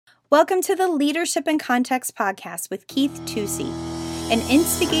Welcome to the Leadership in Context podcast with Keith Tusey. An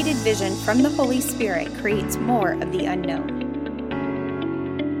instigated vision from the Holy Spirit creates more of the unknown.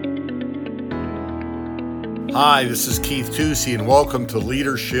 Hi, this is Keith Tusey, and welcome to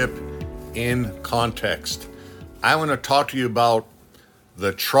Leadership in Context. I want to talk to you about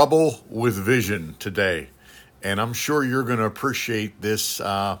the trouble with vision today, and I'm sure you're going to appreciate this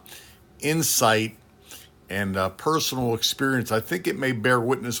insight and personal experience. I think it may bear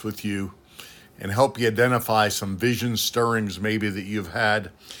witness with you and help you identify some vision stirrings maybe that you've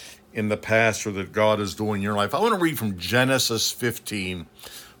had in the past or that God is doing in your life. I want to read from Genesis 15,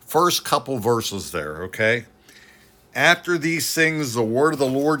 first couple verses there, okay? After these things, the word of the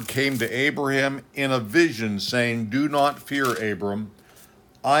Lord came to Abraham in a vision, saying, "Do not fear, Abram.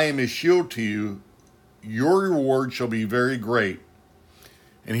 I am a shield to you. Your reward shall be very great."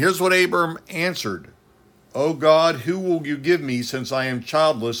 And here's what Abram answered. "O God, who will you give me, since I am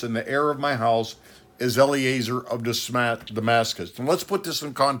childless, and the heir of my house is Eliezer of Damascus?" And let's put this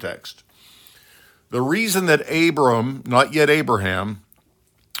in context. The reason that Abram, not yet Abraham,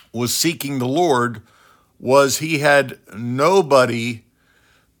 was seeking the Lord was he had nobody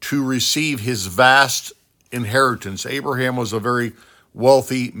to receive his vast inheritance. Abraham was a very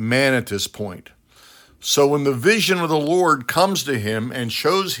wealthy man at this point. So when the vision of the Lord comes to him and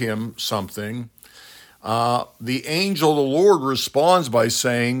shows him something, the angel of the Lord responds by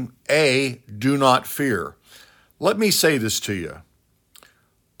saying, do not fear. Let me say this to you.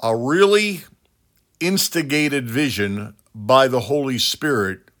 A really instigated vision by the Holy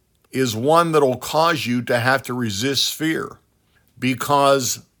Spirit is one that will cause you to have to resist fear,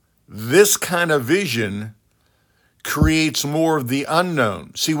 because this kind of vision creates more of the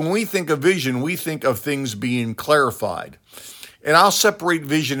unknown. See, when we think of vision, we think of things being clarified. And I'll separate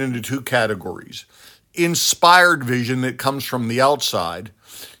vision into two categories. Inspired vision that comes from the outside.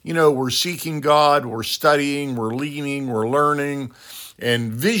 You know, we're seeking God, we're studying, we're leaning, we're learning,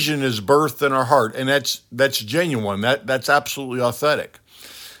 and vision is birthed in our heart, and that's genuine. That's absolutely authentic.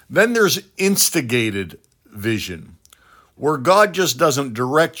 Then there's instigated vision, where God just doesn't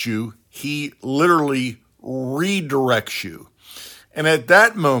direct you, he literally redirects you. And at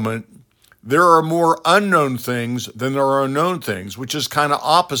that moment, there are more unknown things than there are known things, which is kind of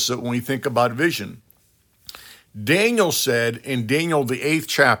opposite when we think about vision. Daniel said in Daniel, the 8th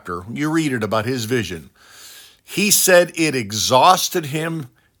chapter, you read it about his vision. He said it exhausted him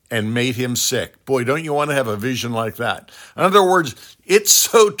and made him sick. Boy, don't you want to have a vision like that? In other words, it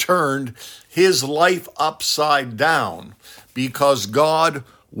so turned his life upside down because God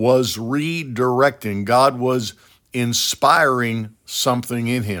was redirecting. God was inspiring something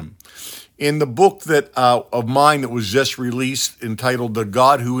in him. In the book of mine that was just released entitled The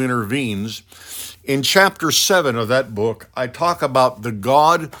God Who Intervenes, in chapter 7 of that book, I talk about the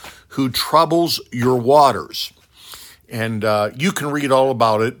God who troubles your waters. And you can read all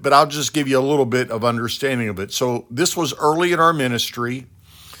about it, but I'll just give you a little bit of understanding of it. So this was early in our ministry,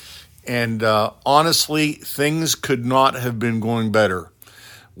 and honestly, things could not have been going better.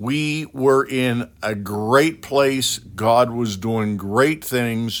 We were in a great place. God was doing great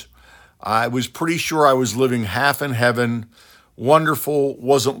things. I was pretty sure I was living half in heaven, wonderful,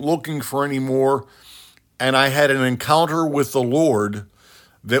 wasn't looking for any more. And I had an encounter with the Lord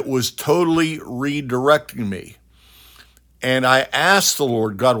that was totally redirecting me. And I asked the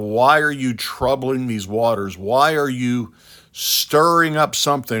Lord, God, why are you troubling these waters? Why are you stirring up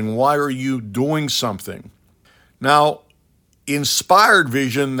something? Why are you doing something? Now, inspired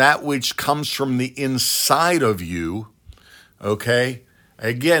vision, that which comes from the inside of you, okay?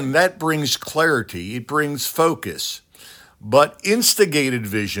 Again, that brings clarity. It brings focus. But instigated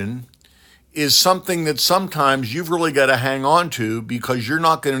vision is something that sometimes you've really got to hang on to because you're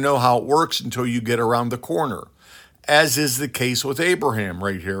not going to know how it works until you get around the corner, as is the case with Abraham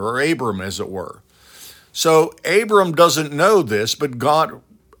right here, or Abram as it were. So Abram doesn't know this, but God,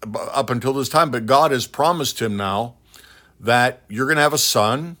 up until this time, but God has promised him now that you're going to have a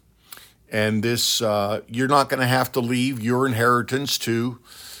son, and this you're not going to have to leave your inheritance to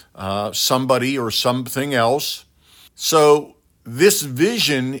somebody or something else. So this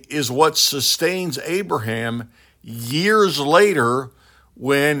vision is what sustains Abraham years later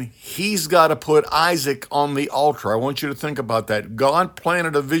when he's got to put Isaac on the altar. I want you to think about that. God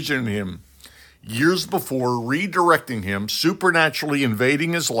planted a vision in him years before, redirecting him, supernaturally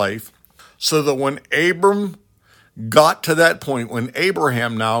invading his life, so that when Abram got to that point, when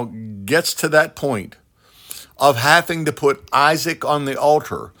Abraham now gets to that point of having to put Isaac on the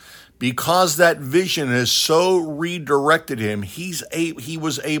altar, because that vision has so redirected him, he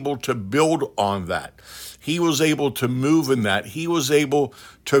was able to build on that. He was able to move in that. He was able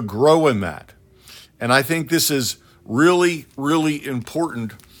to grow in that. And I think this is really, really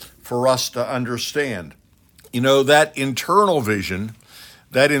important for us to understand. That internal vision,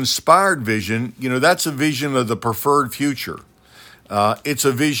 that inspired vision, that's a vision of the preferred future. It's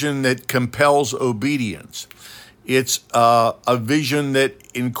a vision that compels obedience. It's a vision that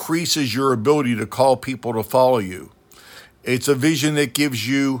increases your ability to call people to follow you. It's a vision that gives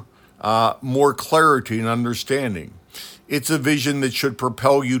you more clarity and understanding. It's a vision that should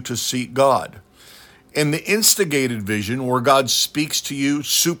propel you to seek God. And the instigated vision, where God speaks to you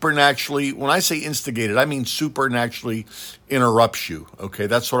supernaturally, when I say instigated, I mean supernaturally interrupts you. Okay,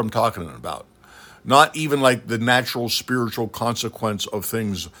 that's what I'm talking about. Not even like the natural spiritual consequence of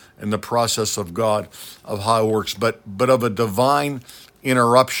things and the process of God, of how it works, but of a divine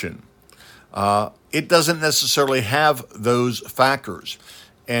interruption. It doesn't necessarily have those factors,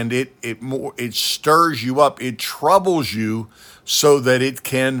 and it stirs you up. It troubles you so that it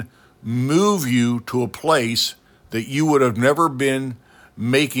can move you to a place that you would have never been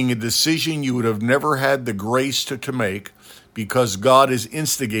making a decision you would have never had the grace to make, because God is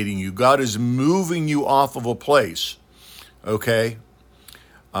instigating you. God is moving you off of a place, okay,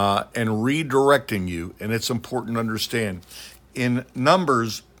 and redirecting you. And it's important to understand. In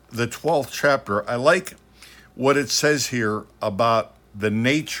Numbers, the 12th chapter, I like what it says here about the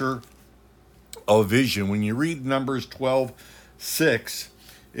nature of vision. When you read Numbers 12:6,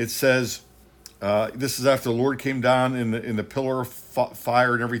 it says, this is after the Lord came down in the pillar of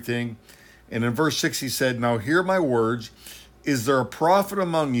fire and everything. And in verse 6, he said, "Now hear my words. Is there a prophet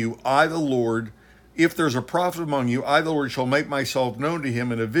among you? I, the Lord, if there's a prophet among you, I, the Lord, shall make myself known to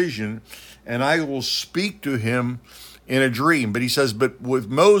him in a vision, and I will speak to him in a dream." But he says, but with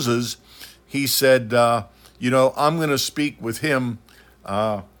Moses, he said, I'm going to speak with him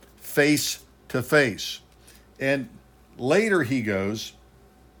face to face. And later he goes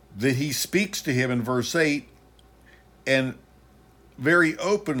that he speaks to him in verse 8, and very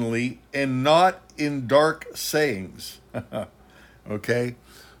openly, and not in dark sayings. Okay?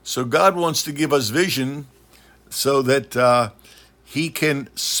 So God wants to give us vision so that he can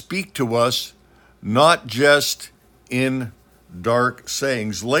speak to us, not just in dark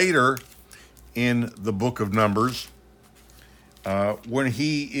sayings. Later in the book of Numbers, when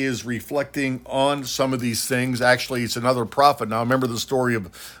he is reflecting on some of these things, actually it's another prophet. Now remember the story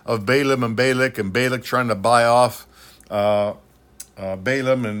of Balaam and Balak trying to buy off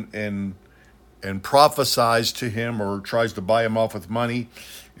Balaam and prophesies to him, or tries to buy him off with money.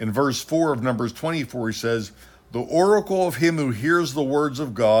 In verse 4 of Numbers 24, he says, "The oracle of him who hears the words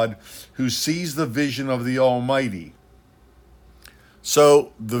of God, who sees the vision of the Almighty."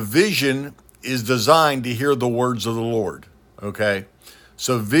 So the vision is designed to hear the words of the Lord, okay?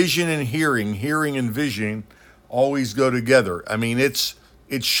 So vision and hearing and vision always go together. I mean, it's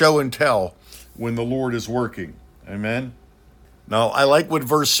show and tell when the Lord is working, amen? Now, I like what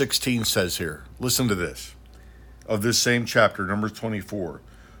verse 16 says here. Listen to this, of this same chapter, Numbers 24.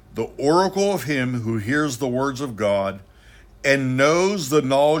 "The oracle of him who hears the words of God and knows the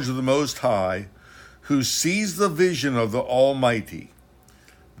knowledge of the Most High, who sees the vision of the Almighty."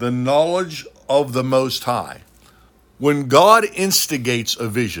 The knowledge of the Most High. When God instigates a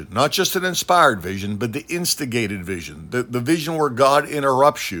vision, not just an inspired vision, but the instigated vision, the vision where God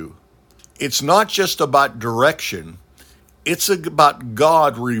interrupts you, it's not just about direction. It's about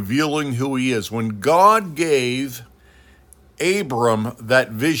God revealing who he is. When God gave Abram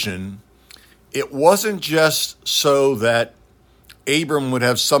that vision, it wasn't just so that Abram would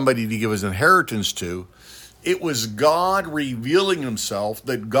have somebody to give his inheritance to. It was God revealing himself,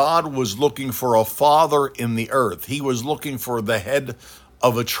 that God was looking for a father in the earth. He was looking for the head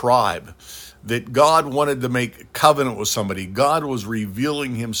of a tribe, that God wanted to make a covenant with somebody. God was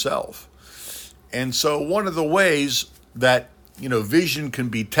revealing himself. And so one of the ways that, vision can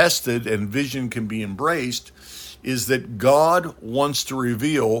be tested and vision can be embraced is that God wants to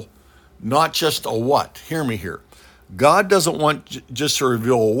reveal not just a what. Hear me here. God doesn't want just to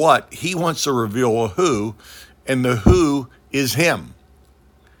reveal a what. He wants to reveal a who, and the who is him.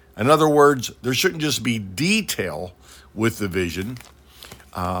 In other words, there shouldn't just be detail with the vision.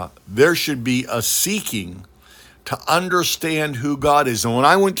 There should be a seeking to understand who God is. And when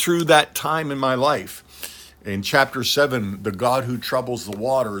I went through that time in my life, in chapter 7, the God who troubles the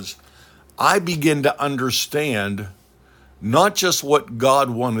waters, I began to understand not just what God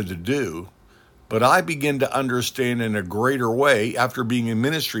wanted to do, but I began to understand in a greater way, after being in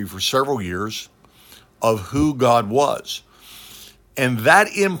ministry for several years, of who God was. And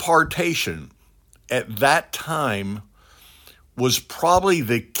that impartation at that time was probably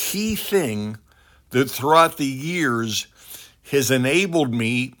the key thing that throughout the years has enabled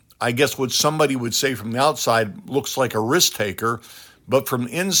me, I guess what somebody would say from the outside looks like a risk taker, but from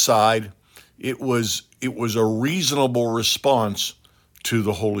inside, it was a reasonable response to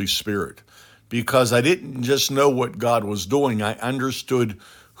the Holy Spirit, because I didn't just know what God was doing. I understood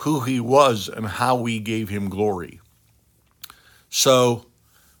who he was and how we gave him glory. So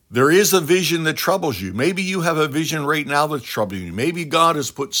there is a vision that troubles you. Maybe you have a vision right now that's troubling you. Maybe God has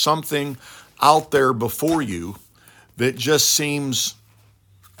put something out there before you that just seems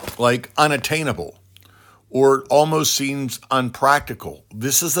like unattainable or almost seems unpractical.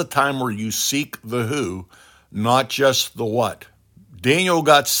 This is the time where you seek the who, not just the what. Daniel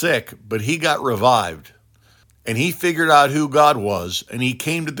got sick, but he got revived. And he figured out who God was, and he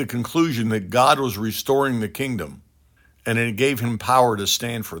came to the conclusion that God was restoring the kingdom. And it gave him power to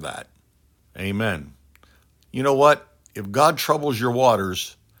stand for that. Amen. You know what? If God troubles your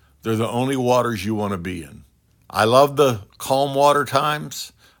waters, they're the only waters you want to be in. I love the calm water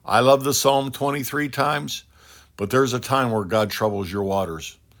times. I love the Psalm 23 times. But there's a time where God troubles your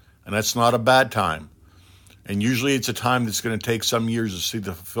waters. And that's not a bad time. And usually it's a time that's going to take some years to see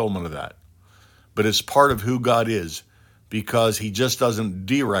the fulfillment of that. But it's part of who God is, because he just doesn't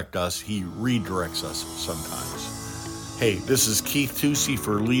direct us, he redirects us sometimes. Hey, this is Keith Tusey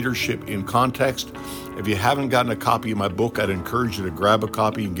for Leadership in Context. If you haven't gotten a copy of my book, I'd encourage you to grab a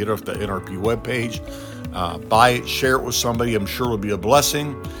copy and get it off the NRP webpage. Buy it, share it with somebody. I'm sure it'll be a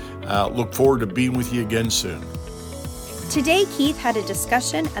blessing. Look forward to being with you again soon. Today, Keith had a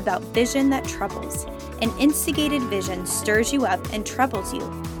discussion about vision that troubles. An instigated vision stirs you up and troubles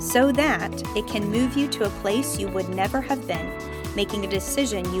you so that it can move you to a place you would never have been, making a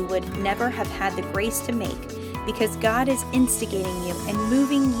decision you would never have had the grace to make, because God is instigating you and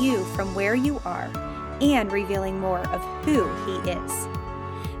moving you from where you are and revealing more of who he is.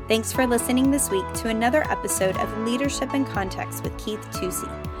 Thanks for listening this week to another episode of Leadership in Context with Keith Tusey.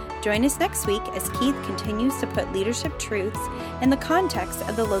 Join us next week as Keith continues to put leadership truths in the context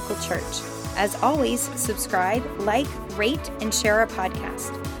of the local church. As always, subscribe, like, rate, and share our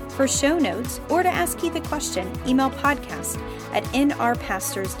podcast. For show notes or to ask Keith a question, email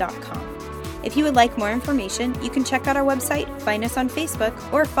podcast@nrpastors.com. If you would like more information, you can check out our website, find us on Facebook,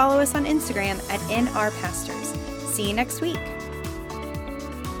 or follow us on Instagram @nrpastors. See you next week.